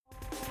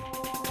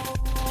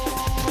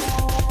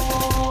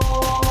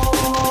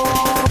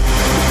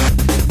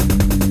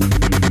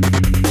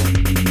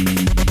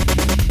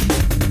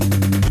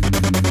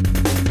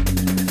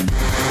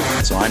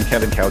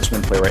Kevin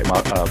Kautzman, playwright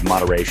of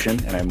Moderation,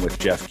 and I'm with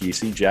Jeff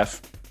Giese.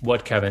 Jeff.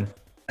 What, Kevin?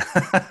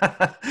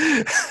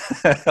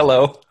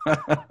 Hello.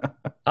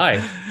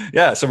 Hi.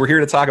 Yeah, so we're here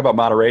to talk about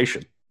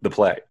Moderation, the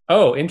play.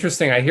 Oh,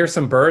 interesting. I hear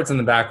some birds in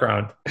the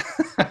background.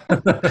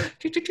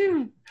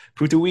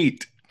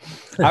 Putuit.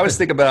 I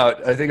think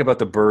about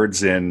the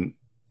birds in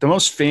the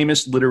most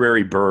famous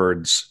literary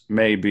birds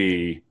may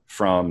be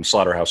from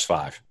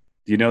Slaughterhouse-Five.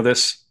 Do you know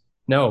this?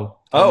 No.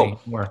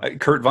 Kurt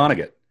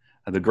Vonnegut,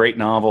 the great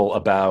novel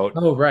about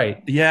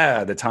right.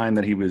 the time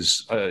that he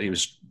was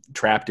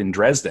trapped in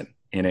Dresden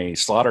in a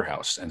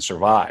slaughterhouse and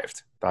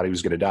survived. Thought he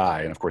was going to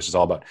die, and of course, it's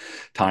all about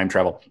time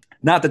travel.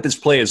 Not that this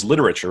play is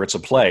literature; it's a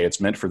play.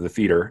 It's meant for the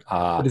theater.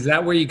 But is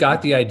that where you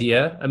got the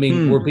idea? I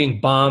mean, we're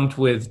being bombed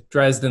with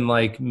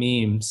Dresden-like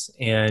memes,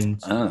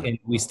 and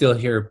we still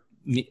hear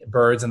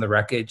birds in the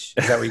wreckage.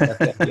 Is that where you got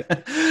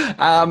the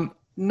idea?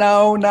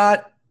 No,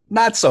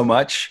 not so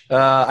much.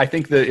 I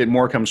think that it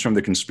more comes from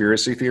the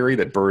conspiracy theory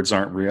that birds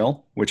aren't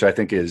real, which I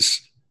think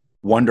is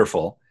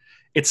wonderful.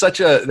 It's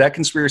that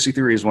conspiracy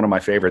theory is one of my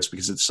favorites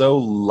because it's so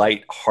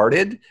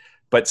lighthearted,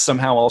 but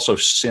somehow also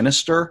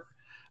sinister.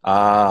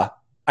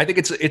 I think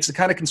it's the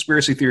kind of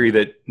conspiracy theory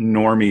that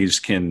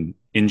normies can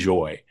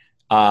enjoy.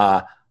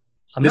 I'm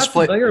not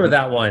familiar with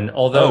that one,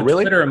 although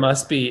really? Twitter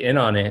must be in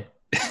on it.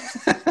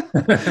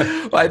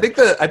 Well, I think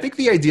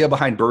the idea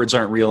behind birds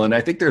aren't real, and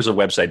I think there's a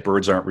website,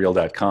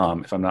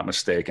 birdsaren'treal.com, if I'm not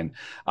mistaken,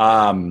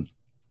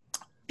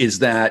 is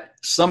that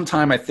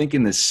sometime, I think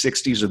in the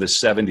 60s or the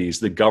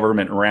 70s, the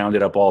government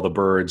rounded up all the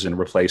birds and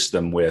replaced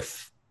them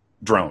with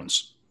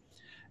drones.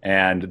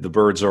 And the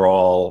birds are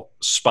all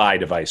spy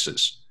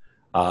devices.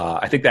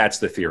 I think that's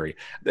the theory.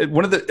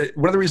 One of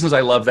the reasons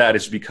I love that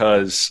is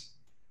because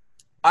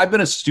I've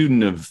been a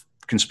student of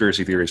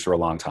conspiracy theories for a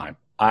long time.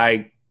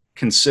 I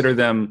consider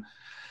them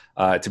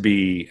to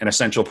be an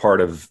essential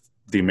part of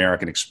the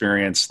American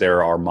experience.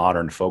 There are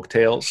modern folk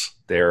tales.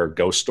 There are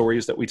ghost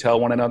stories that we tell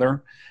one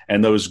another.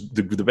 And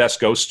the best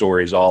ghost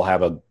stories all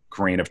have a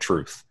grain of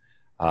truth.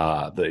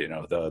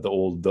 The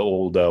old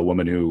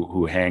woman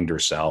who hanged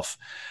herself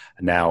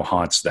now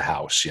haunts the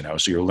house,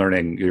 so you're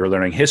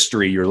learning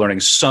history, you're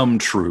learning some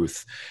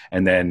truth,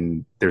 and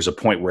then there's a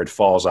point where it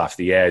falls off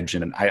the edge.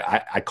 And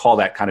I call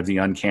that kind of the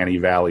uncanny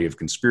valley of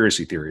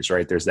conspiracy theories,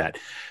 right? There's that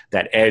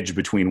edge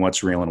between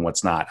what's real and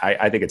what's not.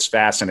 I think it's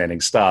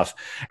fascinating stuff.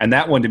 And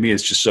that one to me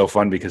is just so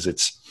fun because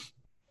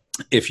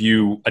if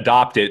you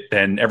adopt it,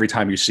 then every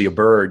time you see a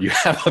bird, you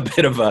can have a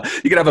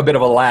bit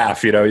of a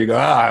laugh, you go,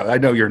 I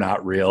know you're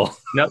not real.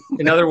 No,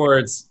 in other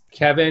words,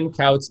 Kevin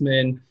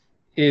Kautzman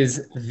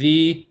is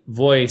the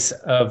voice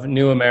of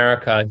New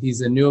America.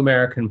 He's a New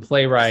American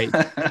playwright,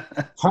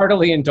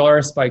 heartily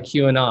endorsed by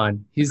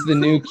QAnon. He's the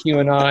new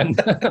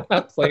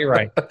QAnon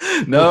playwright.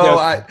 No,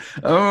 I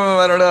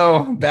don't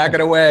know. Back it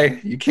away.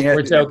 You can't.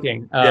 We're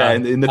joking.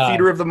 In the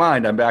theater of the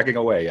mind, I'm backing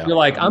away. Yeah. You're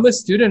like, I'm a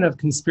student of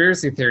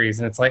conspiracy theories.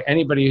 And it's like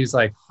anybody who's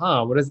like,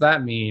 what does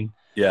that mean?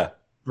 Yeah.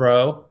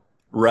 Bro.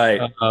 Right.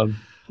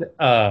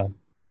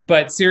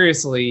 But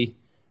seriously,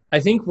 I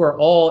think we're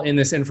all in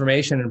this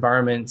information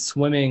environment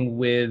swimming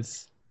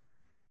with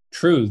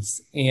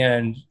truths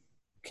and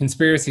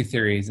conspiracy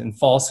theories and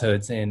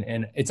falsehoods,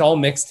 and it's all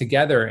mixed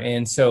together.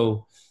 And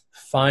so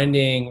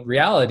finding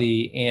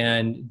reality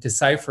and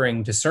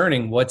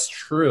discerning what's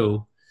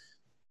true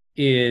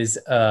is,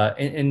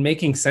 and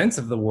making sense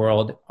of the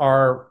world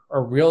are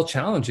real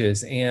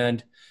challenges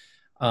and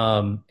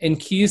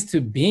keys to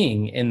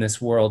being in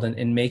this world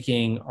and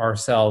making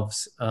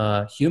ourselves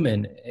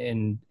human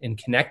in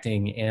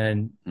connecting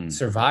and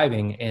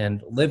surviving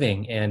and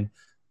living. And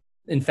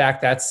in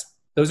fact,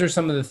 those are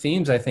some of the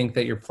themes I think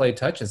that your play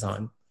touches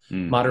on.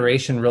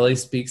 Moderation really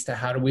speaks to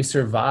how do we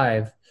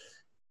survive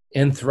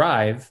and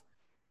thrive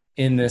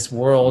in this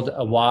world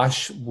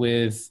awash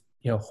with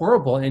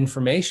horrible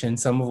information,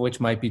 some of which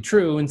might be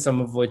true and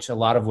a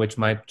lot of which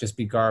might just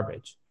be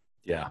garbage.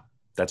 Yeah,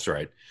 that's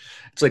right.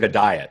 It's like a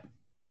diet.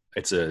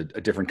 It's a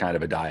different kind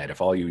of a diet.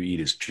 If all you eat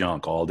is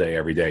junk all day,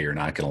 every day, you're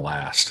not going to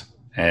last.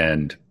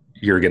 And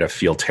you're going to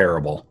feel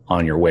terrible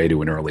on your way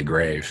to an early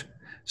grave.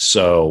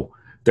 So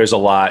there's a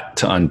lot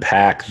to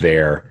unpack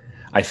there.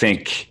 I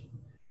think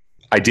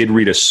I did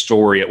read a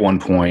story at one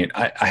point.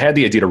 I had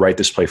the idea to write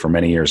this play for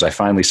many years. I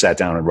finally sat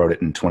down and wrote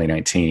it in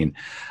 2019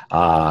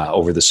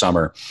 over the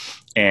summer.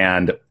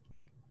 And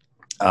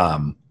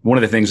one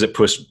of the things that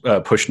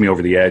pushed me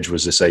over the edge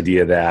was this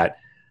idea that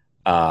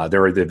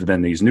there have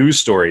been these news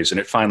stories, and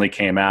it finally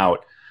came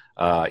out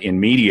in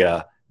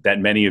media that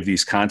many of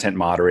these content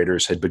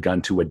moderators had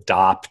begun to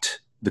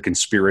adopt the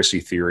conspiracy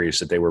theories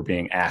that they were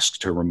being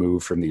asked to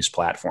remove from these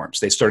platforms.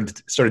 They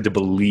started to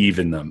believe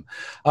in them.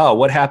 Oh,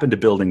 what happened to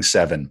Building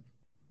 7?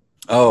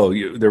 Oh,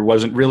 there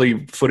wasn't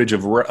really footage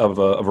of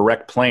a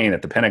wrecked plane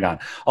at the Pentagon.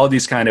 All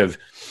these kind of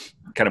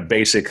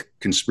basic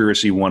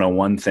conspiracy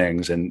 101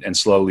 things. And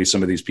slowly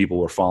some of these people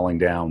were falling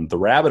down the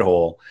rabbit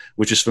hole,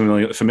 which is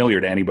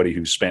familiar to anybody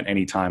who's spent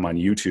any time on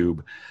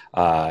YouTube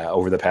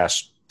over the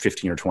past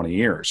 15 or 20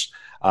 years.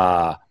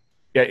 I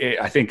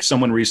think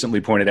someone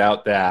recently pointed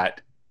out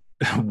that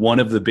one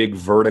of the big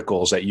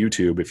verticals at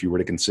YouTube, if you were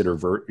to consider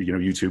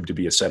YouTube to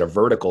be a set of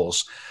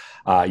verticals,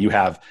 you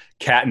have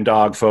cat and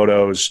dog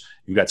photos,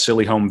 you've got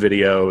silly home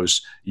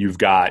videos, you've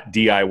got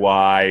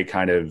DIY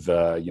kind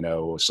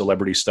of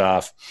celebrity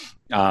stuff,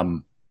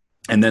 and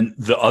then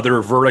the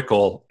other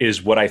vertical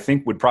is what I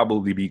think would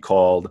probably be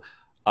called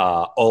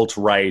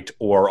alt-right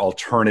or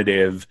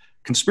alternative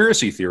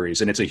conspiracy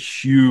theories, and it's a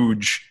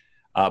huge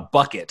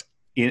bucket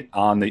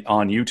on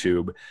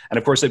YouTube. And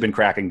of course, they've been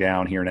cracking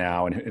down here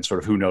now, and sort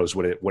of who knows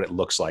what it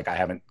looks like. I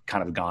haven't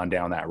kind of gone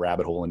down that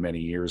rabbit hole in many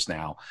years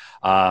now,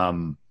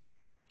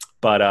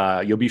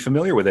 but you'll be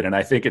familiar with it. And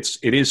I think it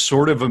is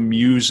sort of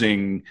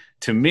amusing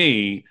to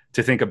me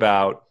to think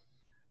about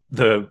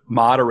the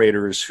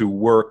moderators who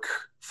work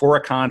for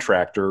a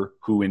contractor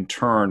who in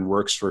turn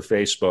works for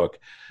Facebook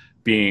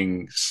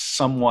being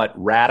somewhat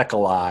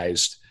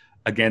radicalized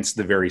against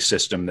the very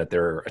system that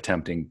they're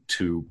attempting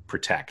to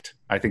protect.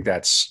 I think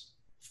that's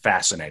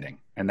fascinating.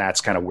 And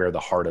that's kind of where the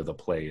heart of the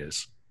play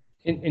is.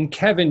 And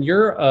Kevin,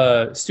 you're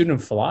a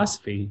student of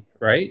philosophy,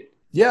 right?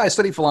 Yeah, I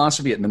studied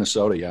philosophy at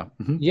Minnesota, yeah.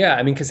 Mm-hmm. Yeah,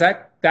 I mean, because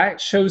that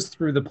shows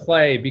through the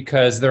play,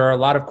 because there are a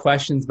lot of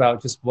questions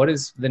about just what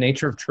is the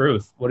nature of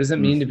truth? What does it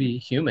mean to be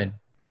human?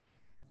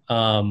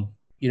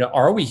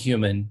 Are we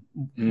human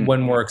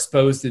when we're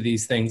exposed to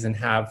these things and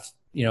have,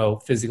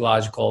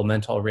 physiological,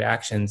 mental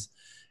reactions?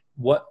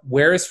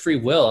 Where is free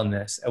will in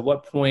this? At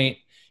what point,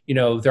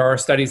 there are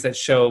studies that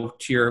show,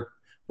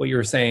 what you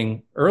were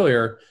saying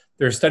earlier,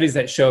 there are studies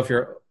that show if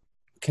you're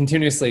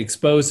continuously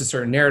exposed to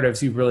certain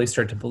narratives, you really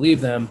start to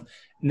believe them.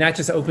 And that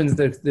just opens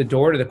the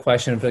door to the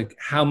question of like,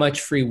 how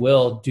much free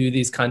will do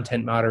these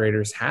content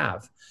moderators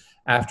have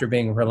after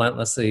being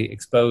relentlessly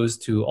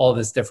exposed to all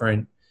this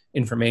different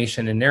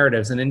information and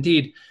narratives? And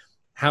indeed,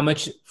 how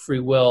much free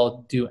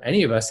will do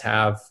any of us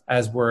have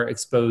as we're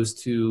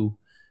exposed to,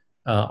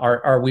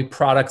 are we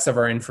products of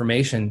our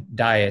information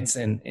diets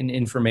and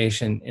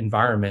information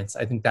environments?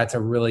 I think that's a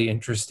really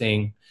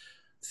interesting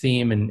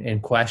theme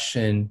and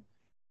question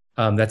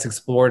that's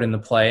explored in the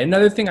play.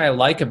 Another thing I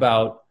like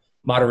about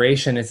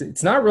moderation is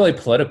it's not really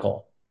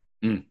political.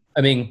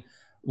 I mean,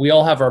 we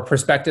all have our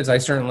perspectives. I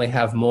certainly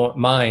have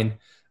mine,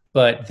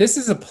 but this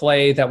is a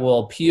play that will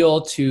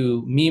appeal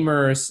to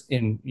memers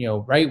and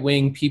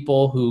right-wing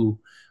people who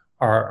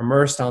are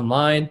immersed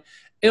online.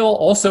 It'll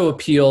also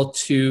appeal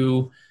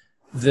to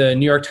the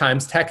New York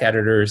Times tech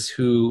editors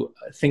who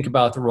think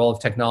about the role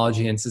of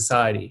technology in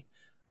society.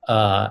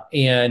 So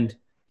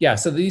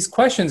these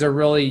questions are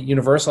really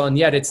universal, and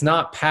yet it's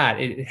not pat.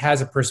 It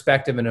has a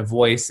perspective and a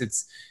voice.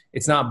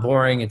 It's not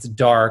boring. It's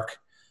dark.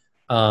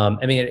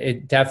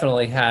 It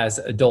definitely has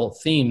adult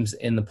themes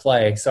in the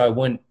play. So I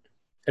wouldn't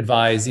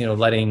advise,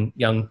 letting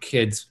young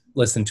kids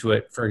listen to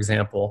it, for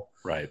example.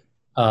 Right.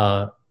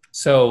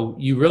 So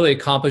you really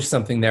accomplished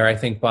something there, I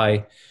think,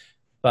 by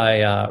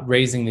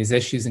raising these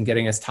issues and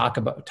getting us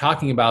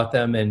talking about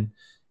them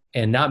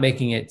and not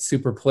making it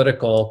super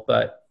political,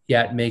 but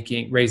yet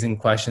raising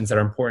questions that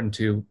are important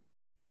to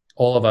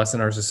all of us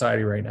in our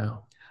society right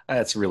now.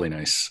 That's really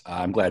nice.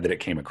 I'm glad that it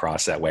came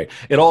across that way.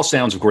 It all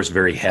sounds, of course,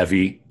 very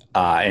heavy,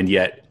 and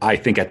yet I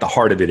think at the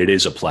heart of it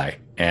is a play.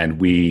 And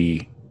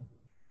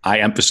I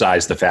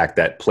emphasize the fact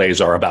that plays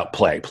are about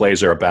play.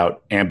 Plays are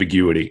about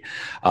ambiguity.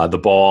 The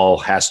ball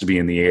has to be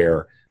in the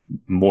air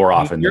more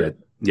often than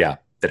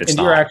it's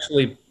not.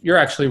 You're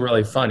actually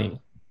really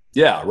funny.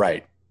 Yeah,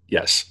 right.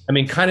 Yes. I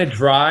mean, kind of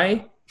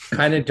dry,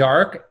 kind of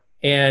dark,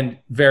 and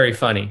very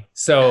funny.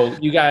 So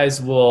you guys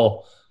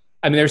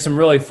there's some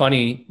really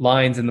funny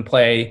lines in the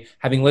play.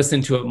 Having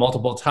listened to it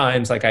multiple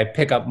times, like I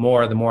pick up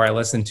more the more I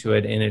listen to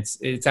it, and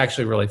it's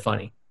actually really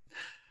funny.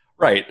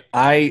 Right.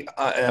 I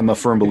am a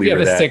firm believer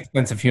that you have a sick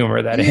sense of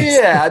humor. That is.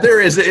 Yeah,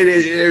 there's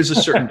a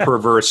certain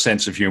perverse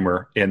sense of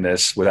humor in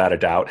this, without a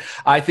doubt.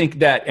 I think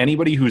that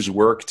anybody who's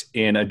worked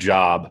in a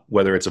job,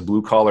 whether it's a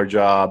blue collar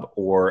job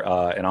or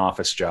an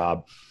office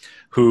job,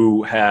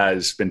 who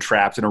has been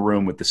trapped in a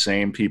room with the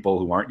same people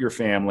who aren't your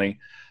family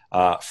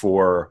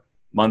for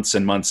months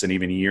and months and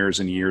even years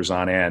and years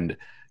on end,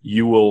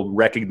 you will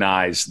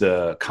recognize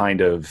the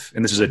kind of,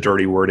 and this is a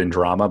dirty word in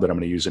drama, but I'm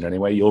going to use it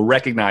anyway, you'll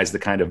recognize the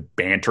kind of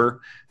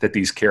banter that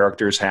these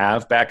characters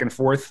have back and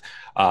forth.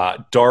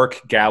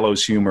 Dark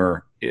gallows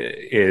humor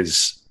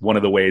is one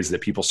of the ways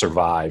that people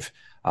survive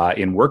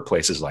in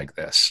workplaces like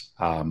this.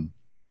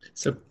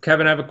 So,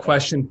 Kevin, I have a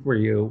question for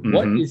you. Mm-hmm.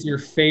 What is your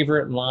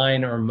favorite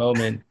line or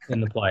moment in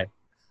the play?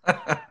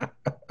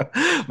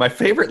 My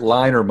favorite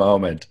line or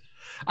moment?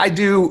 I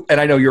do,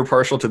 and I know you're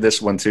partial to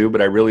this one too,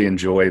 but I really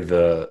enjoy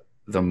the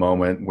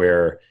moment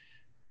where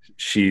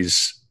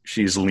she's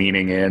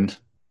leaning in.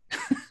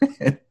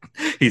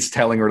 He's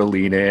telling her to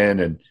lean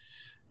in,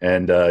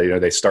 and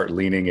they start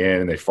leaning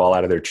in and they fall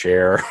out of their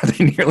chair.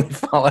 They nearly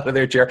fall out of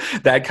their chair.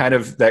 That kind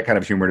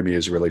of humor to me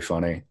is really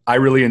funny. I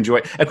really enjoy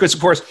it. And of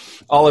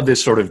course, all of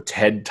this sort of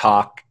TED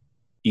Talk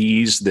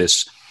ease,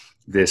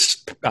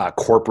 this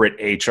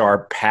corporate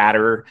HR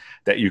patter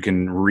that you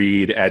can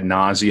read ad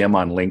nauseum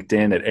on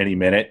LinkedIn at any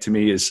minute, to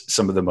me is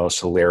some of the most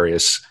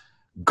hilarious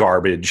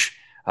garbage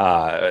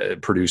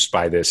produced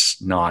by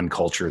this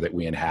non-culture that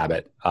we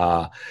inhabit.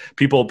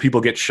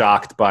 People get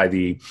shocked by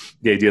the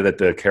idea that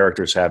the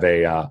characters have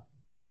a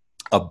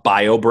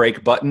bio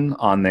break button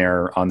on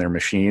their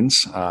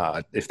machines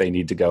if they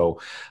need to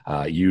go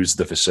use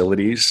the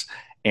facilities.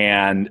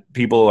 And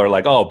people are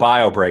like, "Oh,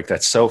 bio break!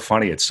 That's so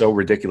funny. It's so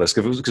ridiculous."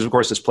 Because of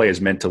course, this play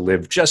is meant to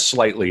live just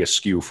slightly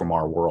askew from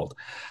our world.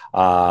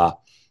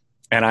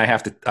 And I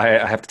have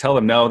to tell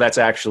them, no, that's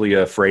actually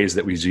a phrase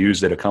that was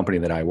used at a company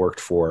that I worked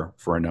for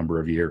a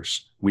number of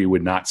years. We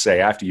would not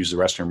say, "I have to use the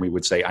restroom." We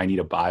would say, "I need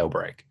a bio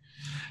break."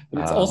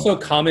 It's also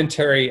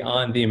commentary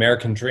on the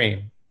American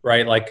dream,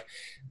 right? Like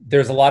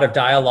there's a lot of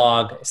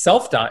dialogue,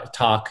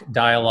 self-talk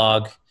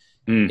dialogue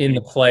in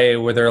the play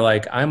where they're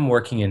like, "I'm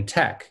working in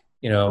tech.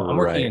 I'm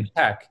working in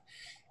tech."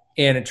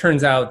 And it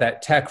turns out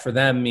that tech for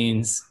them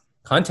means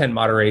content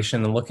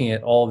moderation and looking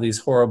at all of these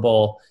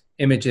horrible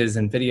images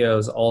and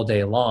videos all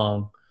day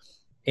long.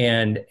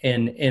 And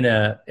in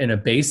a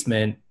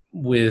basement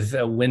with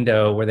a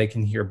window where they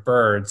can hear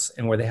birds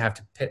and where they have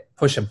to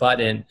push a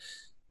button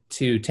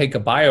to take a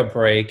bio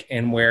break,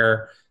 and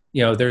where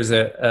there's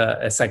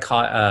a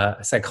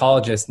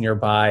psychologist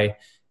nearby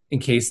in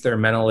case they're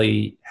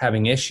mentally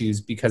having issues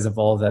because of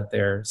all that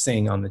they're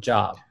seeing on the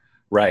job.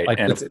 Right. Like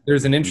and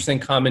there's an interesting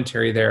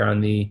commentary there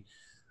on the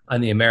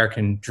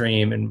American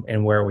dream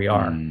and where we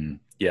are.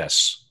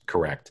 Yes,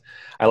 correct.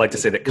 I like to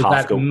say that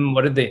Kafka.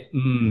 What did they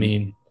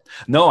mean?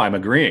 No, I'm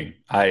agreeing.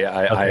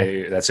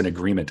 Okay. That's an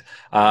agreement.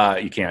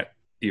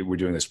 We're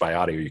doing this by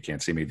audio. You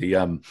can't see me.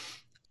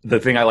 The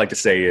thing I like to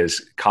say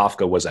is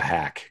Kafka was a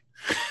hack.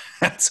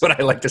 That's what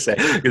I like to say.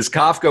 Because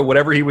Kafka,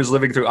 whatever he was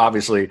living through,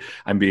 obviously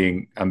I'm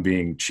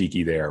being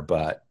cheeky there,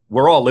 but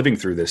we're all living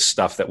through this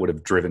stuff that would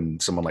have driven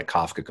someone like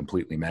Kafka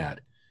completely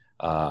mad.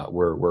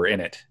 We're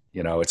in it.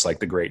 It's like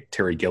the great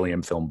Terry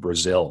Gilliam film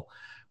Brazil.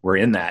 We're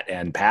in that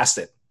and past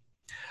it.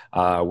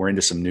 We're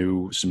into some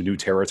new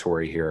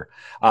territory here.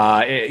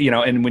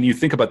 And when you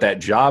think about that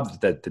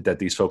job that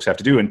these folks have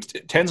to do, and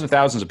tens of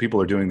thousands of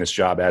people are doing this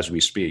job as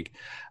we speak.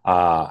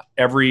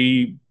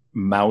 Every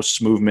mouse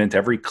movement,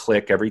 every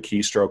click, every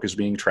keystroke is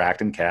being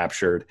tracked and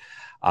captured.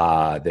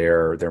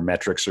 Their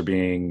metrics are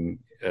being,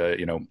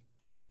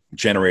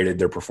 generated,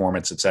 their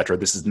performance, et cetera.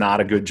 This is not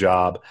a good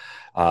job.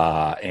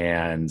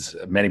 And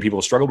many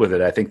people struggle with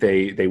it. I think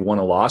they won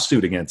a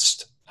lawsuit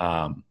against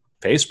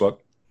Facebook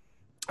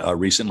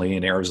recently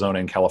in Arizona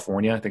and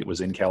California. I think it was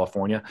in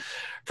California,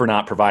 for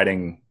not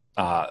providing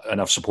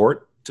enough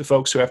support to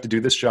folks who have to do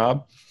this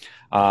job.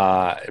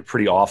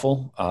 Pretty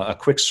awful. A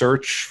quick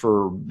search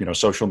for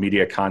social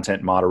media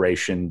content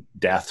moderation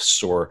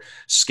deaths or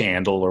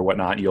scandal or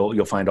whatnot,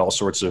 you'll find all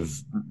sorts of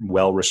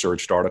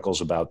well-researched articles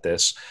about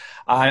this.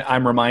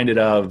 I'm reminded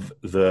of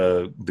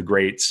the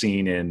great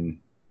scene in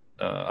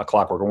A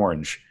Clockwork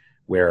Orange,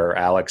 where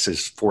Alex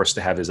is forced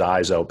to have his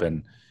eyes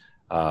open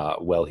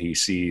while he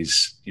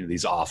sees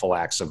these awful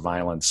acts of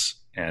violence,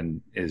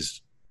 and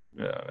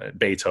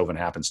Beethoven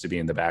happens to be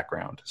in the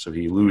background, so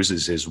he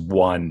loses his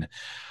one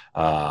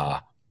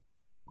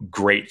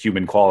great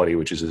human quality,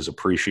 which is his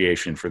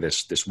appreciation for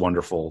this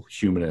wonderful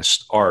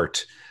humanist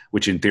art,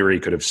 which in theory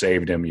could have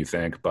saved him, you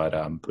think, but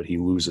he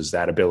loses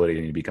that ability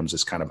and he becomes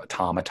this kind of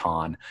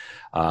automaton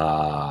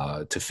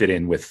to fit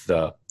in with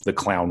the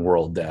clown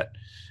world that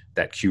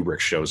Kubrick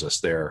shows us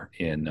there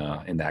in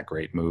that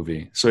great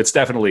movie. So it's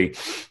definitely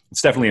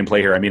in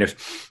play here. I mean,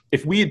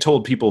 if we had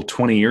told people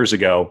 20 years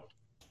ago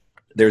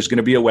there's going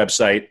to be a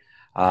website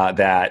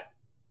that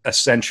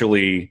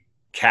essentially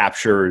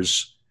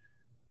captures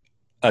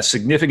a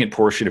significant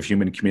portion of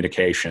human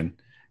communication,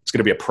 it's going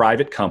to be a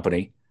private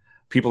company.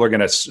 People are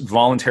going to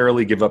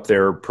voluntarily give up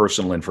their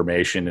personal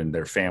information and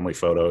their family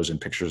photos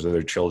and pictures of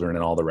their children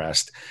and all the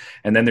rest.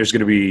 And then there's going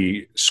to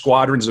be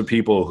squadrons of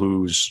people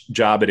whose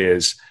job it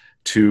is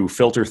to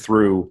filter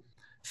through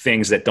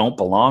things that don't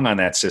belong on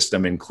that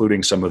system,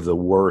 including some of the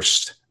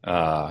worst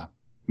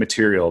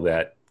material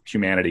that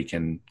humanity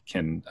can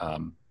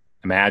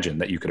imagine,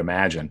 that you could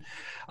imagine.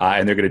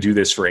 And they're going to do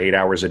this for 8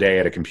 hours a day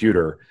at a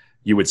computer.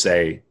 You would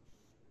say,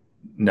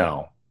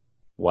 no.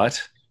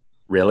 What?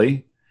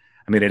 Really?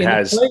 I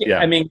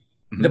mean,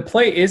 the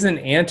play isn't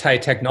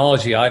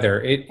anti-technology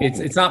either.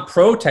 It's not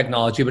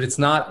pro-technology, but it's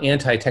not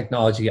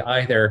anti-technology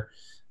either.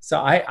 So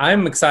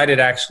I'm excited,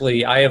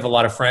 actually. I have a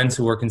lot of friends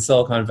who work in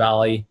Silicon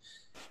Valley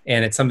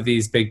and at some of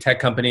these big tech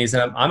companies,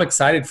 and I'm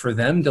excited for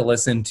them to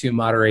listen to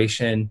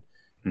moderation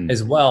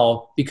as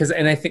well, because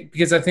I think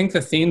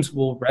the themes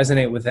will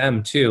resonate with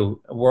them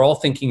too. We're all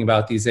thinking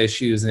about these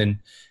issues, and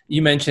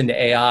you mentioned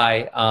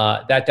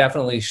AI. That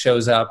definitely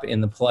shows up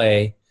in the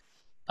play,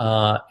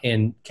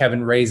 and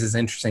Kevin raises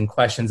interesting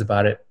questions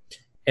about it.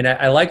 And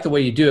I like the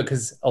way you do it,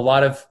 because a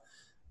lot of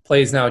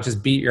plays now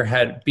just beat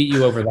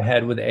you over the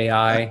head with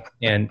AI,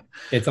 and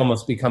it's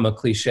almost become a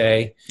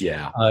cliche.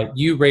 Yeah.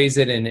 You raise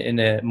it in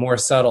a more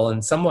subtle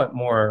and somewhat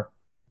more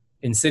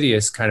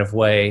insidious kind of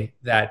way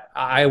that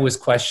I was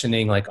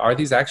questioning, like, are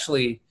these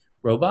actually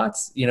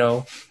robots?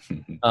 And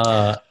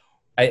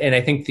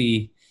I think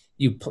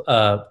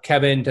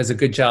Kevin does a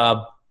good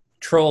job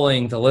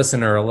trolling the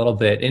listener a little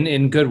bit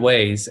in good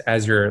ways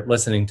as you're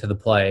listening to the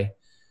play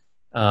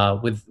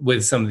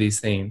with some of these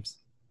themes.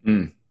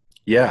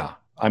 Yeah,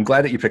 I'm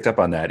glad that you picked up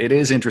on that. It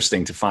is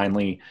interesting to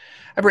finally.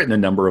 I've written a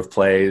number of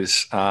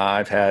plays.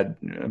 I've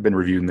been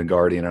reviewed in The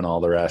Guardian and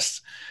all the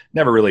rest.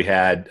 Never really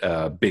had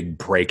a big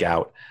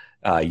breakout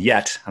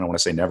yet. I don't want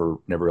to say never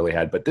really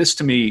had, but this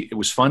to me, it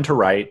was fun to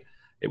write.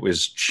 It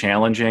was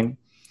challenging.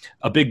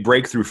 A big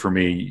breakthrough for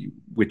me,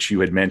 which you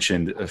had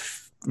mentioned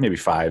maybe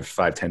 10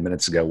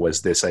 minutes ago,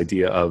 was this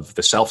idea of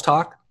the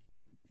self-talk.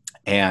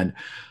 And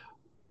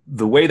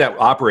the way that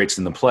operates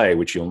in the play,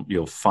 which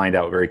you'll find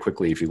out very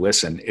quickly if you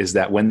listen, is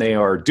that when they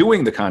are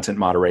doing the content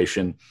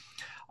moderation,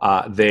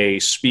 they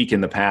speak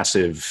in the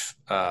passive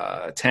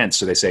tense.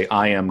 So they say,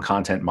 I am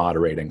content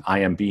moderating. I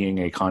am being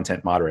a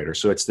content moderator.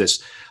 So it's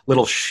this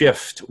little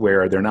shift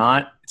where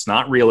it's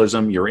not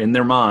realism. You're in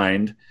their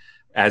mind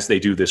as they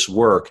do this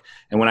work.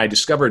 And when I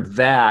discovered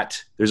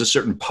that, there's a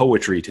certain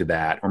poetry to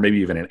that, or maybe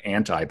even an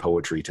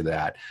anti-poetry to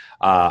that,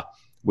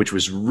 which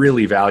was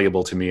really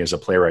valuable to me as a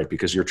playwright,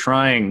 because you're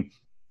trying,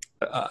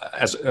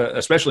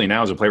 especially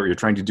now as a playwright, you're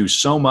trying to do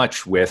so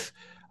much with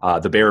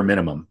the bare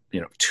minimum.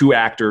 2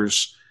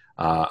 actors.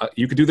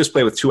 You could do this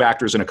play with 2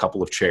 actors and a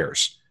couple of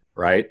chairs,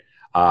 right?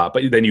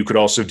 But then you could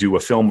also do a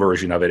film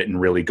version of it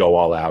and really go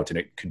all out, and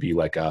it could be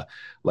like a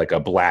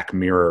Black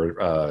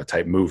Mirror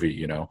type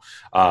movie,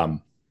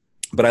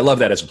 But I love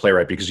that as a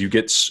playwright, because you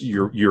get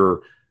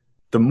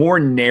the more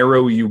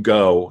narrow you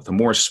go, the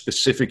more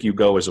specific you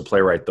go as a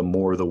playwright, the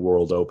more the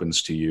world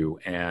opens to you.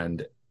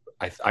 And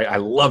I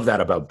love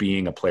that about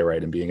being a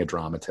playwright and being a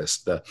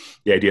dramatist. The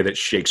idea that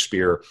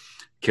Shakespeare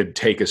could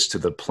take us to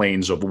the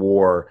plains of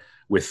war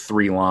with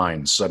 3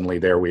 lines. Suddenly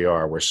there we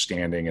are, we're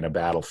standing in a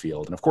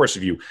battlefield. And of course,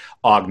 if you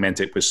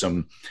augment it with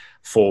some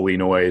Foley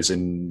noise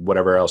and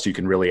whatever else you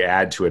can really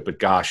add to it. But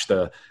gosh,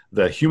 the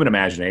human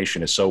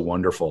imagination is so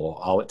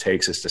wonderful. All it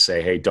takes is to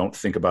say, hey, don't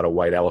think about a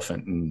white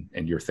elephant,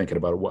 and you're thinking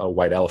about a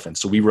white elephant.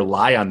 So we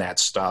rely on that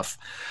stuff.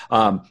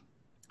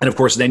 And of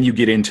course, then you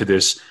get into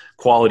this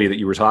quality that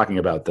you were talking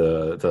about,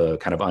 the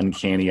kind of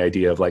uncanny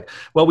idea of like,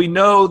 well, we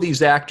know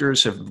these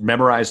actors have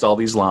memorized all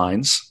these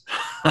lines.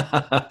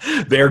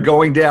 They're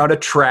going down a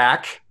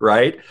track,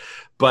 right?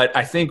 But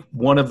I think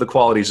one of the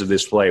qualities of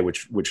this play,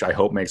 which I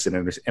hope makes it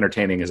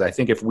entertaining, is I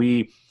think if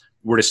we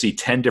were to see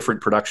 10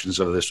 different productions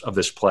of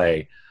this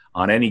play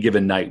on any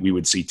given night, we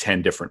would see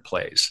 10 different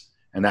plays.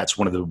 And that's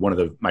one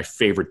of my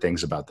favorite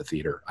things about the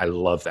theater. I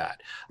love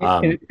that.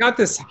 And it's got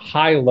this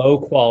high-low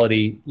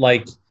quality.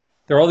 Like,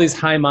 there are all these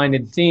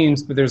high-minded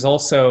themes, but there's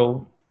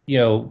also,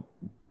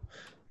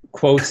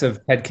 quotes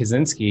of Ted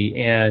Kaczynski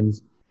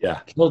and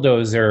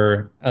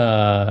Killdozer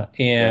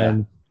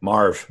and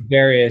Marv,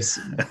 various,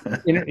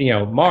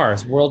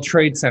 Mars, World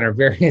Trade Center,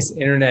 various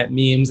internet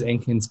memes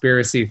and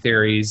conspiracy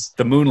theories.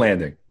 The moon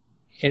landing.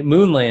 And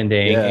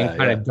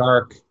kind of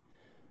dark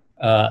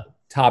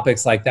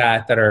topics like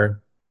that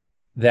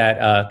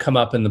come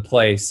up in the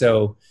play.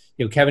 So,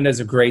 Kevin does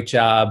a great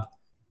job,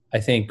 I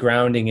think,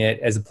 grounding it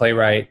as a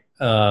playwright,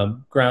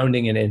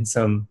 grounding it in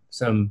some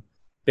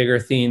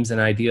bigger themes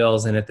and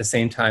ideals, and at the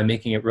same time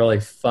making it really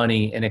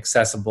funny and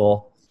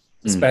accessible,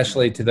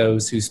 especially to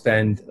those who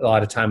spend a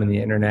lot of time on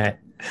the internet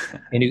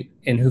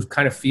and who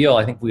kind of feel,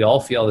 I think we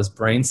all feel, this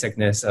brain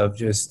sickness of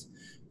just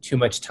too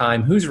much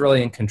time. Who's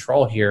really in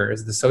control here?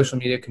 Is the social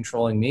media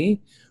controlling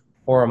me,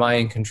 or am I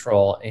in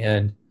control?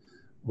 And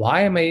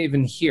why am I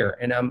even here?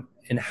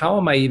 And how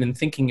am I even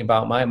thinking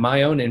about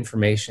my own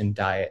information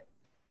diet?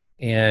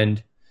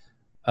 And,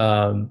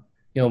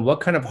 what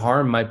kind of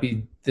harm might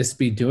this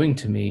be doing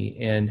to me?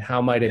 And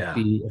how might it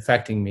be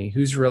affecting me?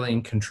 Who's really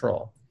in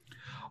control?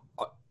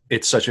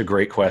 It's such a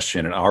great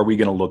question. And are we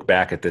going to look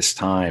back at this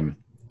time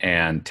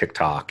and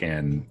TikTok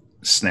and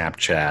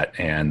Snapchat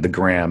and the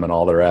Gram and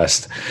all the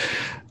rest?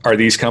 Are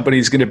these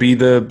companies going to be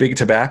the big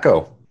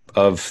tobacco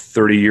of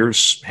 30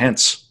 years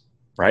hence,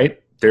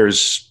 right?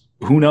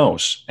 Who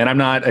knows? And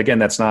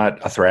that's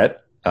not a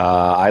threat.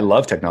 I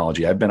love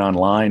technology. I've been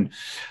online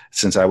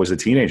since I was a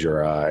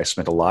teenager. I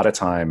spent a lot of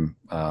time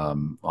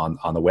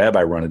on the web.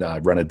 I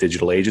run a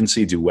digital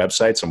agency, do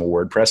websites. I'm a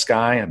WordPress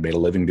guy. I made a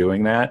living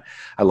doing that.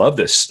 I love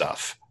this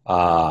stuff.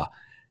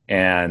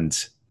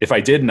 And if I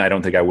didn't, I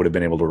don't think I would have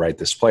been able to write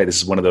this play. This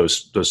is one of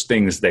those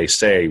things they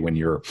say when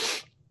you're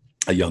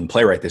a young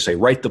playwright. They say,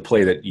 write the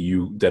play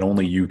that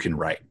only you can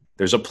write.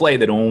 There's a play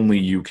that only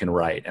you can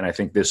write. And I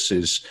think this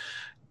is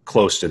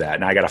close to that.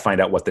 And I got to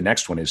find out what the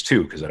next one is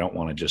too, because I don't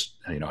want to just,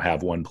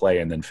 have one play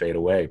and then fade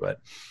away.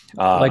 But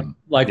like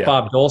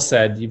Bob Dole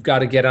said, you've got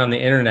to get on the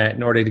internet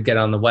in order to get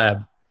on the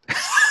web.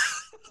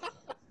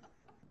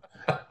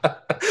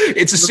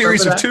 It's a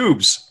series of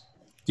tubes.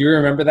 Do you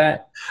remember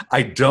that?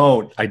 I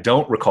don't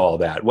recall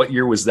that. What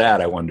year was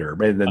that? I wonder.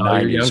 Maybe the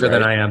 90s. You're younger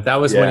than I am. That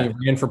was when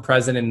he ran for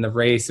president in the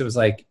race. It was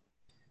like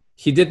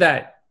he did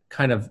that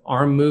kind of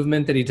arm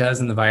movement that he does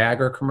in the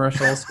Viagra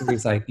commercials. Where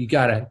he's like, you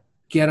got to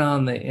get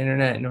on the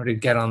internet in order to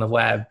get on the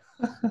web.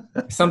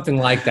 Something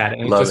like that.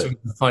 And it just was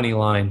a funny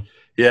line.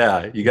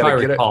 Yeah, you got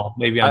to get recall.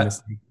 Maybe I'm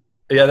mistaken.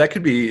 Yeah, that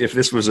could be if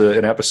this was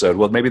an episode.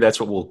 Well, maybe that's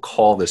what we'll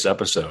call this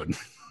episode.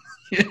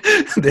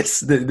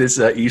 this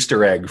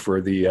Easter egg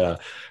for the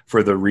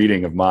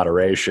reading of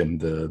moderation,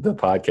 the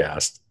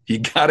podcast. You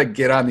got to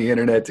get on the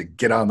internet to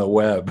get on the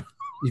web.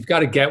 You've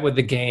got to get with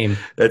the game.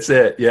 That's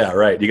it. Yeah,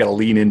 right. You got to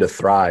lean in to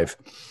thrive.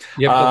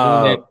 You have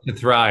to lean in to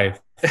thrive.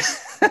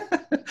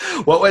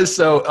 What was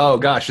so? Oh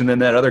gosh! And then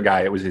that other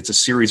guy. It's a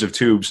series of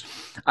tubes.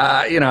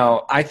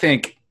 I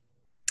think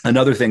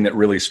another thing that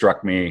really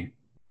struck me,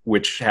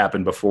 which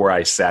happened before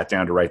I sat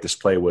down to write this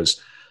play, was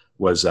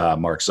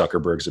Mark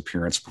Zuckerberg's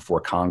appearance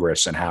before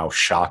Congress and how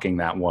shocking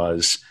that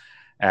was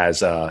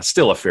as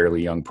still a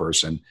fairly young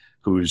person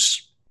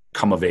who's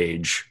come of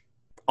age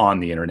on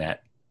the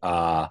internet.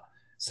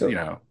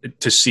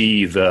 To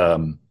see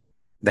the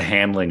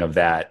handling of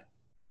that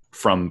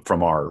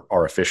from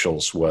our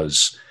officials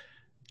was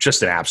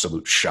just an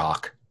absolute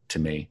shock to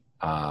me.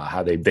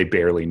 How they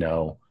barely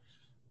know,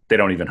 they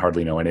don't even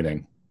hardly know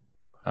anything.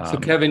 So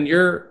Kevin,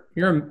 you're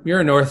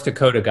a North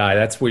Dakota guy.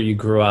 That's where you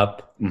grew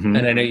up, and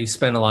I know you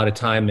spent a lot of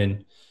time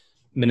in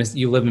Minnesota.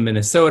 You live in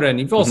Minnesota, and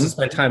you've also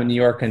spent time in New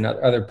York and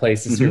other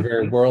places. You're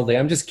very worldly.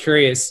 I'm just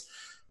curious,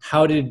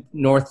 how did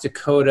North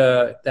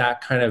Dakota,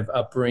 that kind of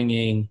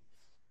upbringing,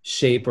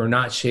 shape or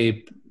not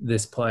shape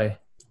this play?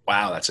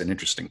 Wow, that's an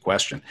interesting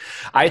question.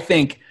 I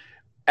think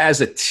as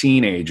a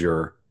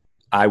teenager,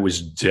 I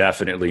was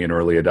definitely an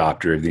early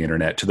adopter of the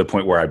internet to the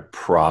point where I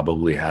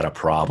probably had a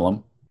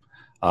problem.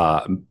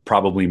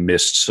 Probably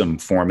missed some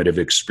formative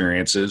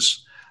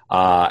experiences.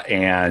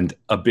 And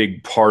a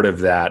big part of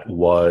that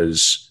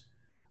was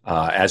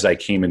as I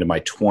came into my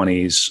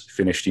 20s,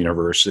 finished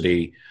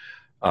university,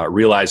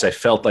 realized I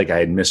felt like I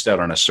had missed out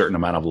on a certain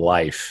amount of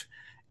life.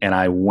 And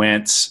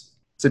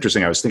it's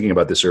interesting, I was thinking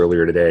about this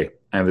earlier today.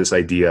 I have this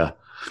idea.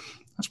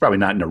 It's probably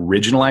not an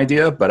original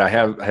idea, but I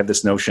have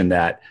this notion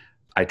that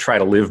I try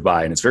to live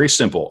by, and it's very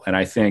simple. And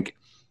I think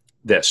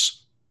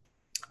this,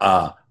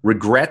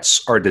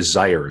 regrets are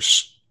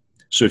desires.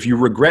 So if you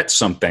regret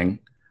something,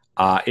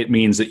 it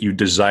means that you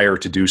desire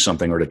to do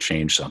something or to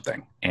change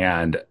something.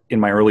 And in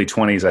my early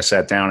 20s, I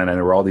sat down and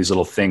there were all these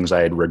little things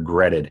I had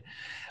regretted.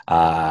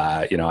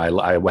 I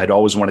had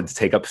always wanted to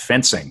take up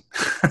fencing.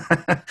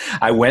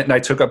 I went and I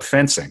took up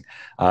fencing.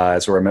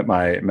 That's where I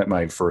met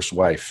my first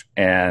wife.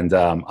 And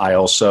I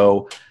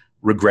also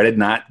regretted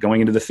not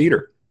going into the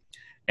theater.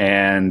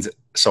 And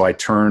so I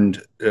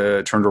turned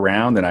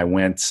around and I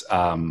went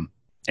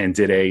and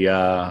did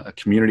a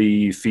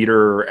community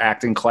theater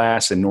acting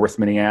class in North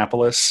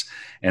Minneapolis.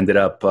 Ended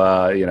up,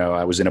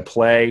 I was in a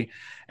play,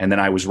 and then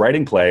I was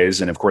writing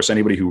plays. And of course,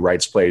 anybody who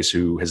writes plays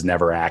who has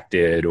never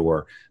acted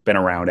or been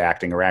around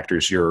acting or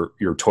actors, you're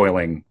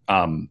toiling.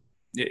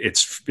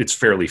 It's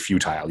fairly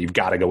futile. You've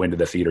got to go into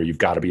the theater. You've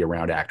got to be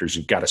around actors.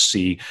 You've got to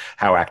see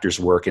how actors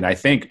work. And I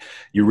think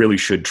you really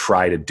should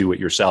try to do it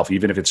yourself,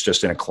 even if it's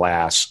just in a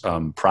class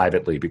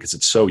privately, because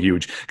it's so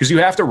huge. Because you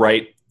have to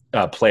write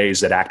plays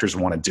that actors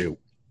want to do.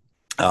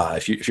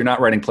 If you're not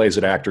writing plays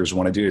that actors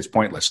want to do, it's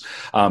pointless.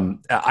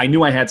 I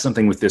knew I had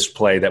something with this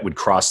play that would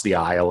cross the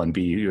aisle and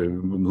be a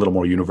little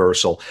more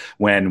universal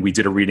when we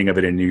did a reading of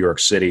it in New York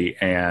City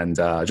and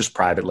just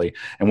privately.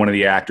 And one of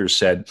the actors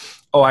said,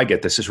 "Oh, I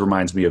get this. This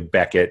reminds me of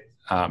Beckett,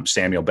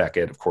 Samuel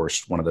Beckett, of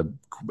course, one of the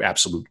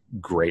absolute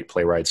great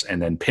playwrights,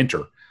 and then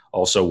Pinter,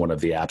 also one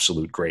of the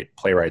absolute great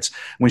playwrights."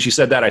 When she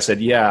said that, I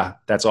said, "Yeah,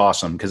 that's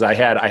awesome." Because I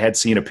had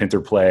seen a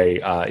Pinter play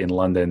in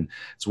London.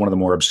 It's one of the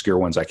more obscure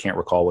ones. I can't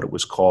recall what it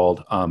was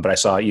called. But I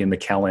saw Ian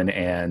McKellen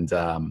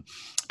and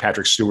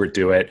Patrick Stewart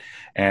do it.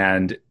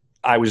 And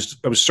I was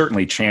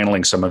certainly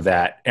channeling some of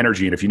that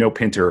energy. And if you know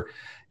Pinter,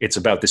 it's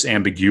about this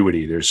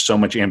ambiguity. There's so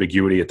much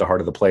ambiguity at the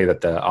heart of the play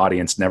that the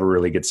audience never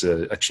really gets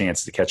a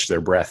chance to catch their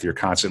breath. You're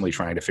constantly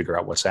trying to figure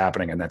out what's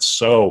happening, and that's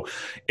so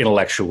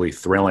intellectually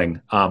thrilling.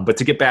 But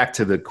to get back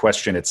to the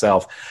question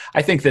itself,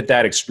 I think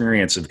that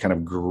experience of kind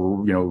of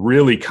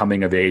really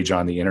coming of age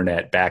on the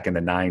internet back in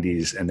the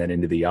 90s and then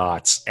into the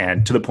aughts,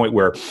 and to the point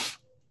where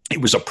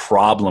it was a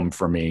problem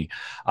for me.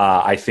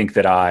 I think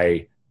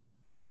that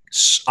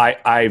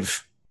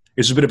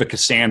there's a bit of a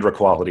Cassandra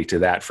quality to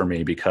that for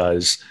me,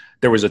 because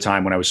there was a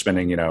time when I was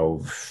spending,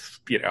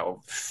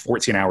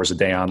 14 hours a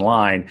day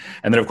online.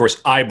 And then, of course,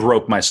 I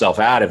broke myself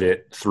out of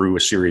it through a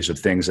series of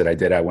things that I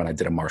did. I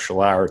did a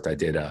martial art. I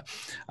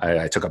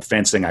took up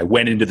fencing. I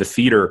went into the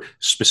theater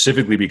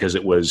specifically because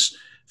it was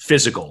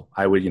physical.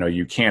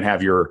 You can't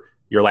have your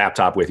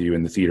laptop with you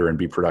in the theater and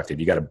be productive.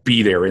 You got to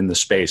be there in the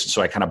space. And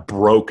so I kind of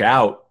broke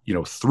out,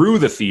 through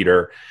the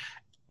theater,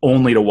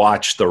 only to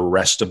watch the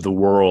rest of the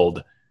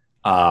world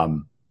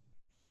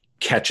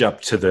catch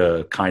up to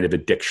the kind of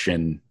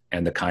addiction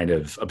and the kind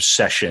of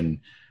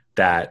obsession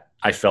that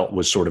I felt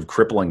was sort of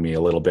crippling me a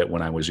little bit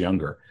when I was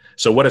younger.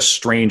 So what a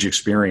strange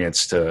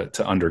experience to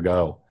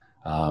undergo.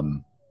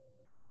 There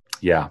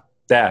you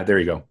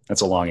go.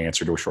 That's a long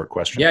answer to a short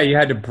question. Yeah, you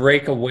had to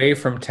break away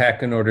from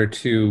tech in order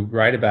to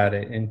write about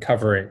it and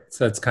cover it.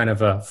 So it's kind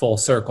of a full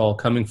circle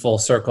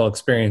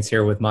experience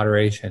here with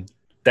moderation.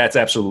 That's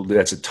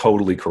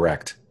totally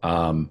correct.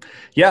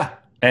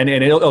 And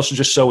it's also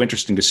just so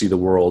interesting to see the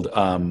world,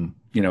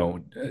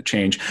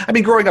 change. I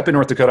mean, growing up in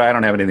North Dakota, I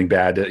don't have anything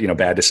bad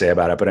to say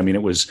about it. But I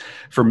mean,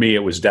 for me,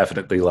 it was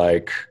definitely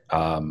like,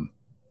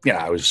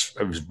 I was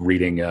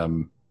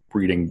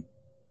reading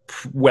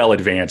well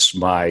advanced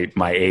my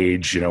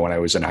age. When I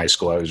was in high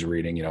school, I was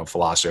reading,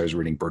 philosophy. I was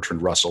reading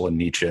Bertrand Russell and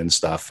Nietzsche and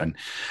stuff, and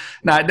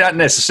not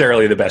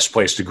necessarily the best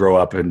place to grow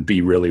up and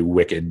be really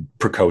wicked,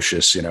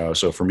 precocious.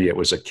 So for me, it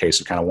was a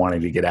case of kind of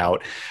wanting to get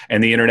out,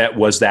 and the internet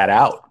was that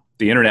out.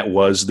 The internet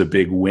was the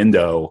big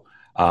window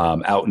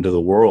out into the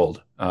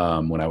world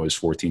when I was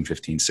 14,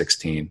 15,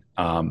 16.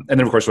 And then,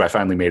 of course, when I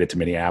finally made it to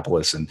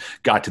Minneapolis and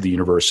got to the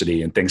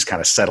university and things kind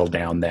of settled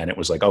down, then it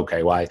was like,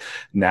 okay, well,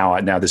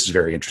 now this is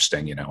very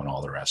interesting, and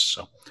all the rest.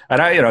 So, and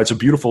it's a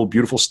beautiful,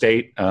 beautiful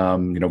state,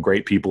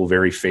 great people,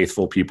 very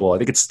faithful people. I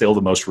think it's still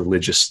the most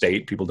religious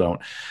state. People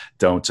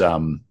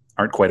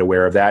aren't quite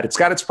aware of that. It's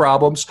got its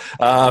problems.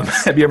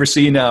 Have you ever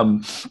seen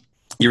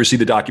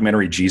the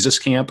documentary Jesus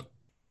Camp?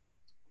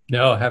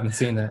 No, I haven't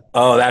seen that.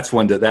 Oh, that's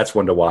one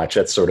to watch.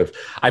 That's sort of,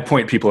 I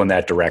point people in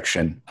that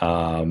direction.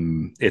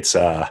 It's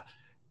sort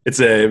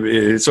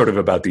of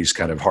about these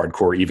kind of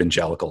hardcore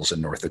evangelicals in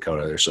North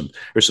Dakota.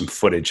 There's some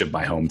footage of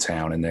my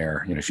hometown in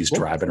there. She's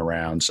driving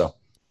around. So,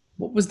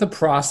 what was the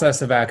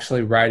process of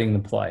actually writing the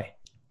play?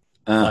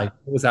 What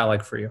was that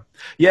like for you?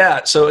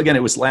 Yeah. So again,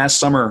 it was last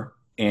summer,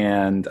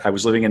 and I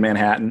was living in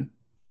Manhattan,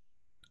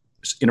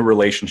 in a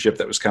relationship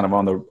that was kind of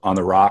on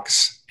the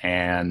rocks,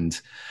 and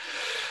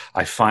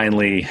I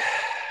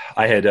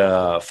had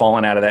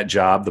fallen out of that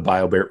job, the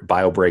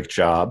BioBreak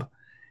job,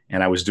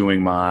 and I was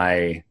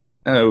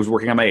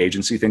working on my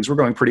agency. Things were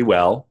going pretty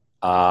well.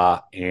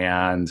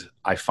 And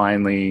I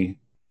finally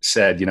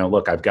said,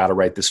 look, I've got to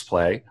write this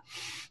play.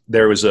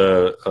 There was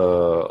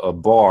a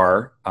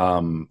bar.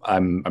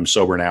 I'm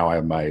sober now. I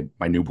have my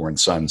newborn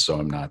son, so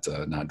I'm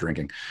not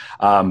drinking.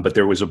 But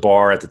there was a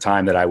bar at the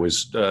time that I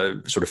was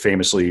sort of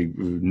famously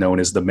known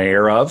as the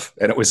mayor of,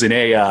 and it was in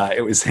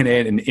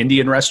an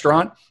Indian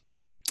restaurant.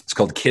 It's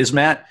called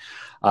Kismet,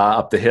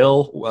 up the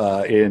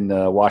hill in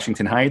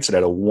Washington Heights. It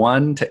had a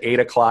 1 to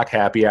 8 o'clock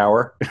happy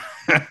hour,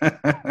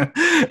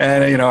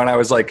 and I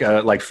was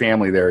like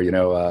family there.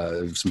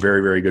 Some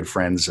very, very good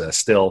friends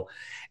still,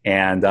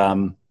 and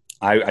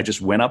I just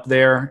went up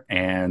there,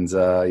 and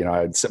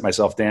I'd sit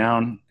myself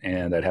down,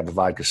 and I'd have a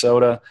vodka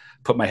soda,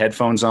 put my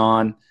headphones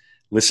on,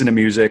 listen to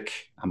music.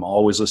 I'm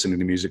always listening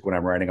to music when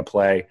I'm writing a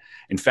play.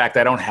 In fact,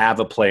 I don't have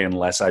a play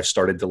unless I've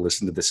started to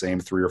listen to the same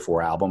 3 or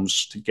 4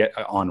 albums to get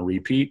on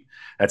repeat.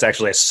 That's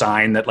actually a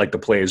sign that like the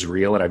play is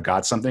real and I've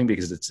got something,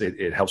 because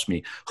it helps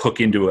me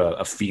hook into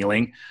a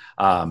feeling.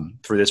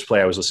 For this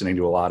play, I was listening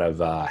to a lot of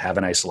Have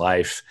a Nice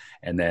Life,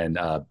 and then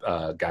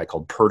a guy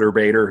called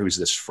Perturbator, who's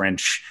this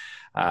French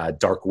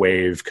dark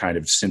wave kind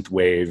of synth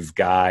wave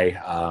guy.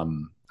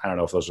 I don't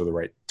know if those are the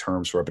right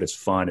terms for it, but it's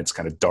fun. It's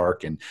kind of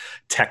dark and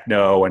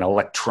techno and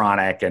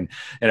electronic. And,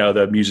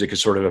 the music is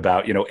sort of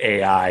about,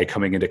 AI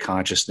coming into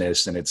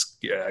consciousness, and it's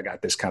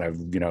got this kind of,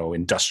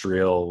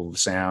 industrial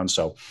sound.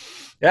 So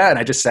yeah. And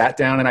I just sat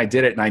down and I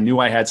did it. And I knew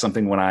I had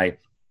something when I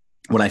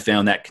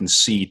found that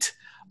conceit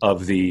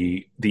of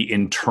the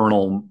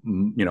internal,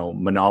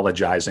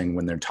 monologizing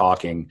when they're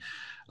talking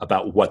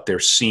about what they're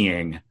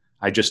seeing.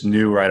 I just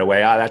knew right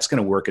away, that's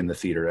going to work in the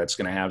theater. That's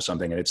going to have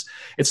something. And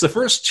it's the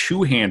first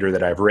two-hander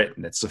that I've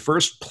written. It's the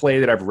first play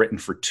that I've written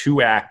for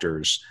 2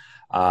 actors.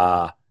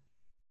 And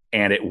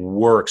it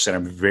works. And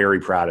I'm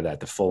very proud of that,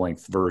 the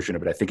full-length version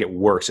of it. I think it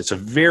works. It's a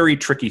very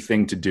tricky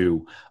thing to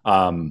do.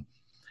 And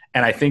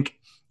I think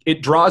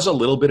it draws a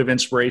little bit of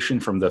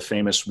inspiration from the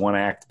famous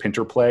one-act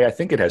Pinter play. I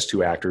think it has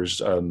 2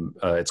 actors.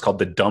 It's called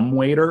The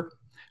Dumbwaiter.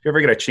 If you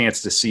ever get a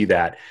chance to see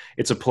that,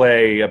 it's a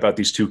play about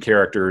these 2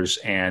 characters,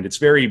 and it's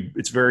very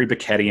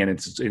Beckettian.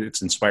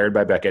 It's inspired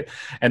by Beckett,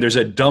 and there's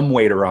a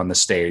dumbwaiter on the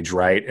stage,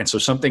 right? And so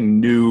something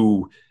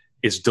new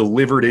is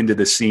delivered into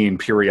the scene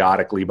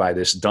periodically by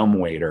this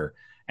dumbwaiter,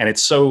 and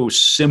it's so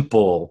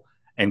simple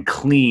and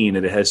clean,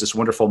 and it has this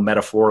wonderful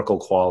metaphorical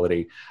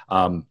quality.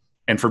 And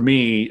for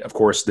me, of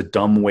course, the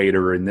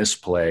dumbwaiter in this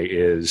play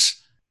is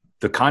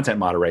the content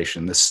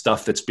moderation, the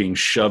stuff that's being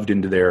shoved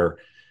into their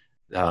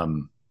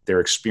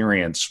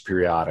experience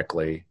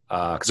periodically.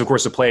 Because of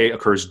course the play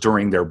occurs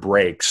during their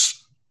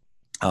breaks.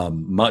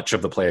 Much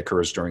of the play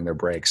occurs during their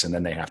breaks, and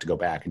then they have to go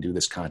back and do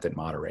this content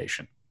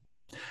moderation.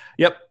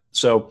 Yep.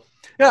 So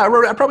yeah,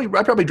 I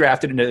probably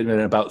drafted it in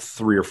about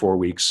 3 or 4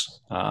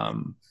 weeks.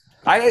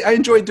 I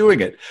enjoyed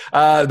doing it.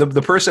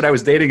 The person I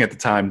was dating at the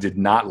time did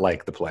not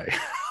like the play.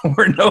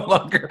 We're no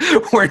longer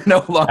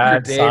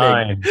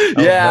dating.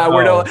 Yeah,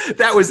 no.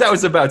 That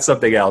was about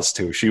something else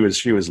too. She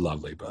was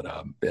lovely, but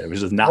it was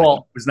just not.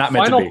 Well, it was not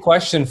meant to be. Final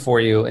question for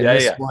you, and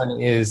this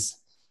one is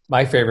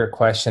my favorite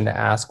question to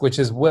ask, which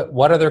is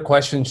what other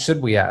questions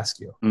should we ask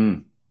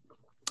you?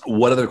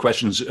 What other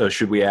questions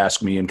should we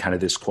ask me in kind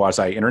of this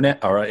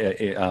quasi-internet or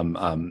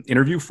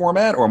interview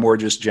format, or more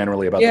just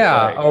generally about the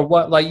play? Or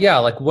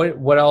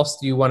what else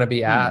do you want to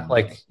be at?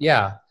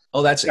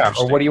 Oh, that's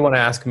interesting. Or what do you want to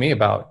ask me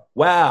about?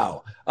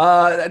 Wow.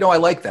 No, I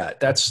like that.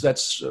 That's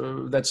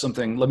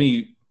something. Let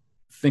me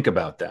think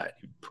about that.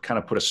 You kind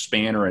of put a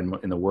spanner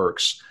in the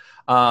works.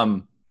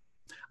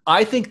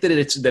 I think that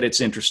it's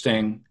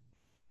interesting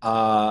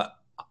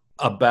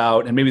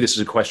about, and maybe this is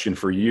a question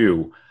for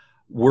you.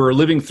 We're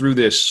living through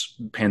this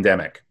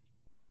pandemic,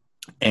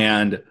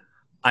 and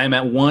I'm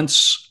at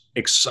once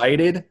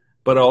excited,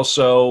 but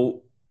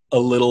also a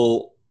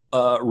little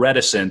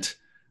reticent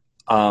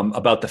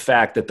about the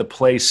fact that the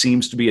play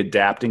seems to be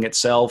adapting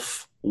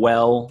itself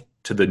well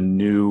to the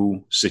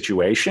new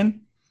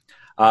situation.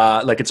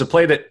 Like it's a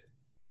play that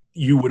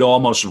you would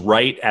almost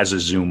write as a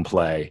Zoom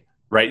play,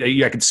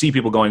 right? I could see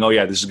people going, "Oh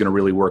yeah, this is going to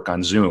really work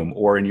on Zoom,"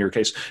 or in your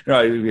case,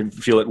 you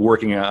feel it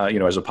working,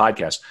 as a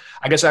podcast.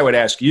 I guess I would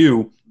ask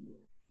you,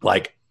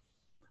 like,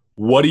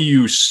 what do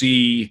you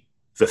see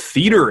the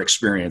theater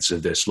experience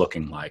of this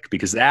looking like?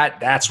 Because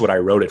that's what I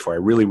wrote it for. I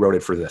really wrote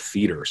it for the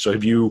theater. So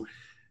do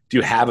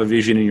you have a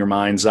vision in your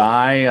mind's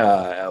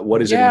eye?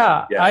 What is it?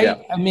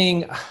 I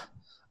mean,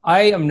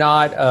 I am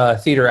not a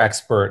theater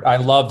expert. I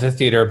love the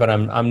theater, but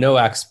I'm no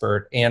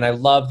expert. And I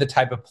love the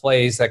type of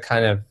plays that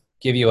kind of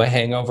give you a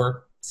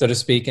hangover, so to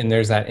speak, and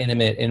there's that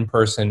intimate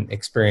in-person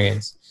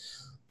experience.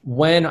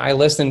 When I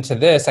listened to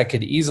this, I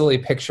could easily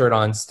picture it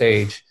on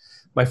stage.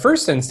 My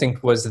first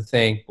instinct was to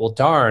think, well,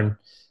 darn,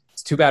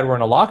 it's too bad we're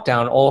in a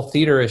lockdown. All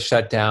theater is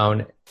shut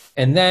down.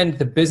 And then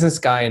the business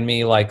guy in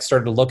me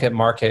started to look at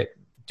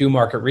do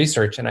market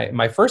research. And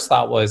my first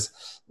thought was,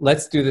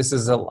 let's do this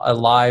as a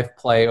live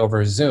play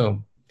over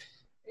Zoom.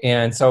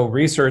 And so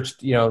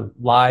researched,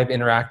 live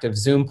interactive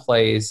Zoom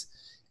plays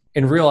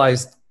and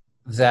realized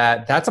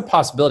that that's a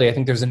possibility. I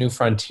think there's a new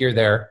frontier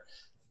there,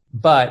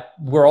 but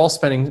we're all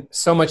spending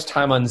so much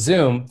time on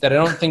Zoom that I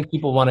don't think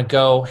people want to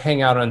go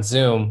hang out on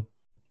Zoom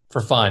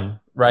for fun,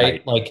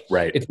 right?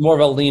 Right. It's more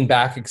of a lean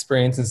back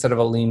experience instead of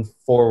a lean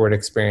forward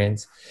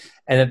experience.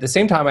 And at the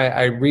same time,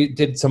 I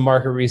did some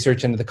market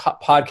research into the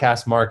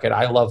podcast market.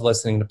 I love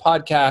listening to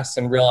podcasts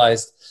and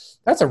realized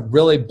that's a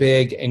really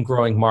big and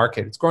growing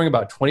market. It's growing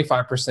about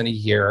 25% a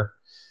year.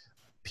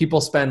 People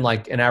spend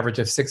like an average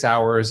of 6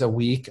 hours a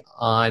week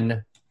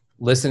on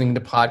listening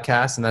to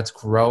podcasts, and that's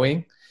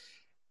growing.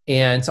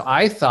 And so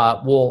I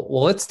thought, well,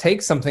 let's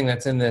take something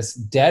that's in this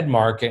dead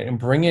market and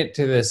bring it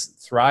to this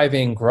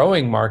thriving,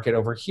 growing market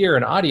over here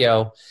in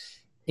audio.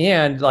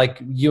 And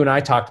like you and I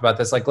talked about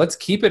this, like let's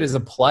keep it as a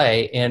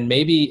play and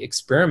maybe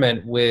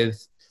experiment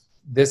with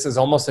this as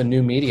almost a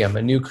new medium,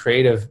 a new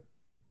creative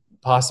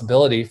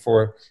possibility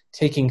for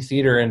taking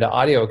theater into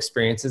audio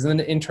experiences and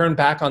then in turn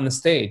back on the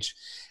stage.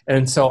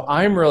 And so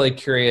I'm really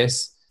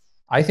curious.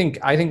 I think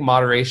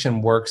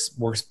moderation works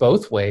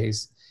both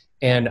ways.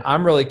 And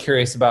I'm really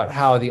curious about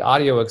how the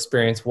audio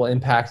experience will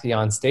impact the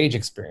on-stage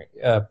experience,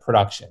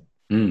 production,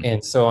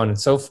 and so on and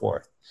so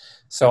forth.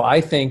 So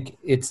I think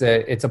it's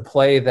a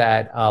play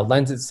that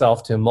lends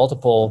itself to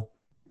multiple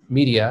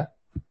media,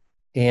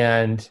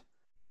 and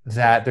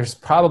that there's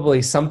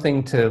probably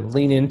something to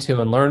lean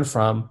into and learn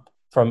from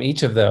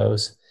each of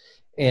those.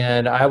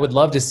 And I would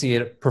love to see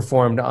it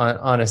performed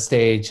on a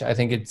stage. I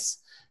think it's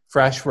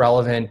fresh,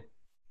 relevant.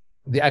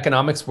 The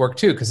economics work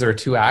too, because there are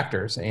two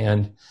actors.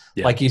 And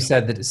like you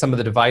said, that some of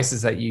the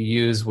devices that you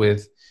use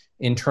with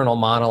internal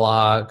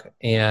monologue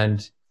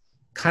and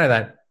kind of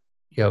that,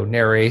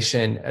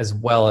 narration as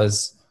well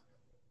as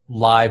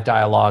live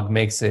dialogue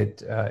makes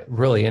it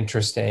really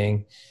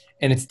interesting.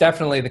 And it's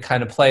definitely the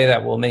kind of play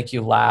that will make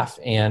you laugh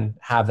and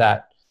have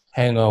that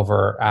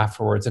hangover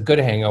afterwards, a good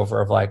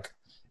hangover of like,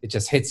 it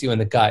just hits you in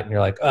the gut and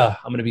you're like, I'm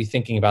going to be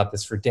thinking about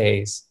this for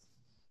days.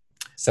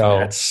 So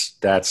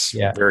that's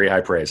very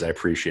high praise. I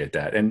appreciate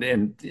that.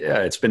 And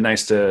it's been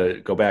nice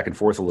to go back and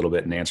forth a little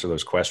bit and answer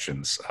those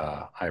questions.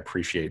 I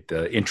appreciate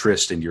the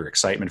interest and your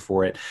excitement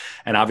for it.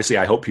 And obviously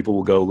I hope people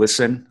will go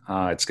listen.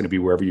 It's going to be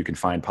wherever you can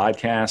find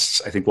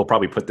podcasts. I think we'll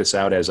probably put this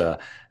out as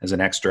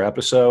an extra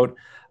episode.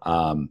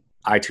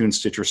 iTunes,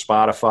 Stitcher,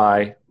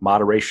 Spotify,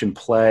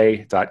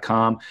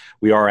 moderationplay.com.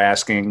 We are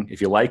asking if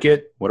you like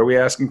it. What are we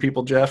asking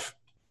people, Jeff?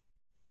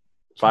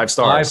 5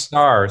 stars. 5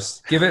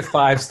 stars. Give it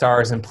 5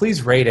 stars and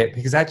please rate it,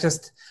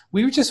 because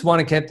we just want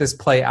to get this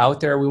play out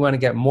there. We want to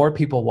get more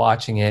people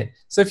watching it.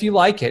 So if you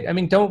like it,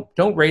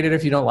 don't rate it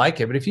if you don't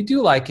like it, but if you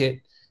do like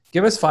it,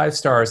 give us 5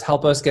 stars.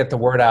 Help us get the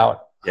word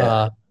out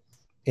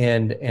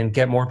and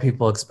get more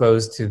people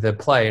exposed to the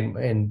play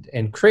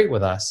and create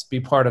with us. Be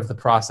part of the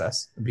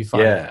process. It'd be fun.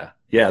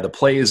 Yeah. The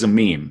play is a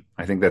meme.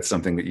 I think that's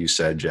something that you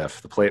said,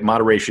 Jeff.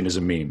 Moderation is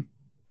a meme.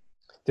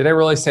 Did I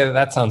really say that?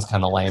 That sounds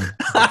kind of lame.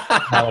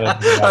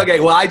 Okay,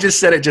 well, I just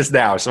said it just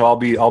now, so I'll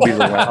be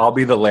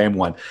the lame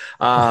one.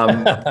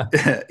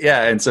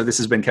 And so this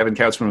has been Kevin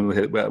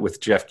Kautzman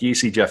with Jeff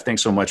Giese. Jeff,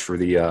 thanks so much for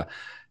the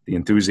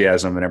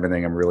enthusiasm and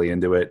everything. I'm really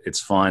into it. It's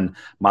fun.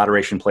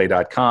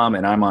 Moderationplay.com,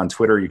 and I'm on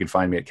Twitter. You can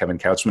find me at Kevin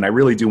Kautzman. I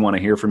really do want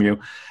to hear from you.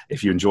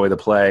 If you enjoy the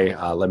play,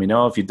 let me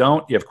know. If you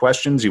don't, you have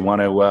questions, you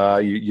want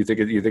to, you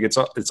think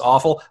it's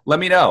awful, let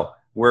me know.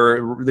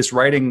 This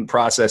writing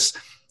process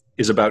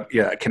is about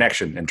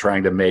connection and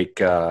trying to make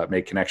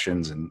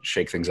connections and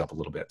shake things up a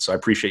little bit. So I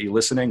appreciate you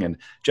listening. And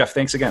Jeff,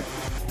 thanks again.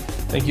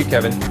 Thank you,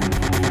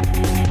 Kevin.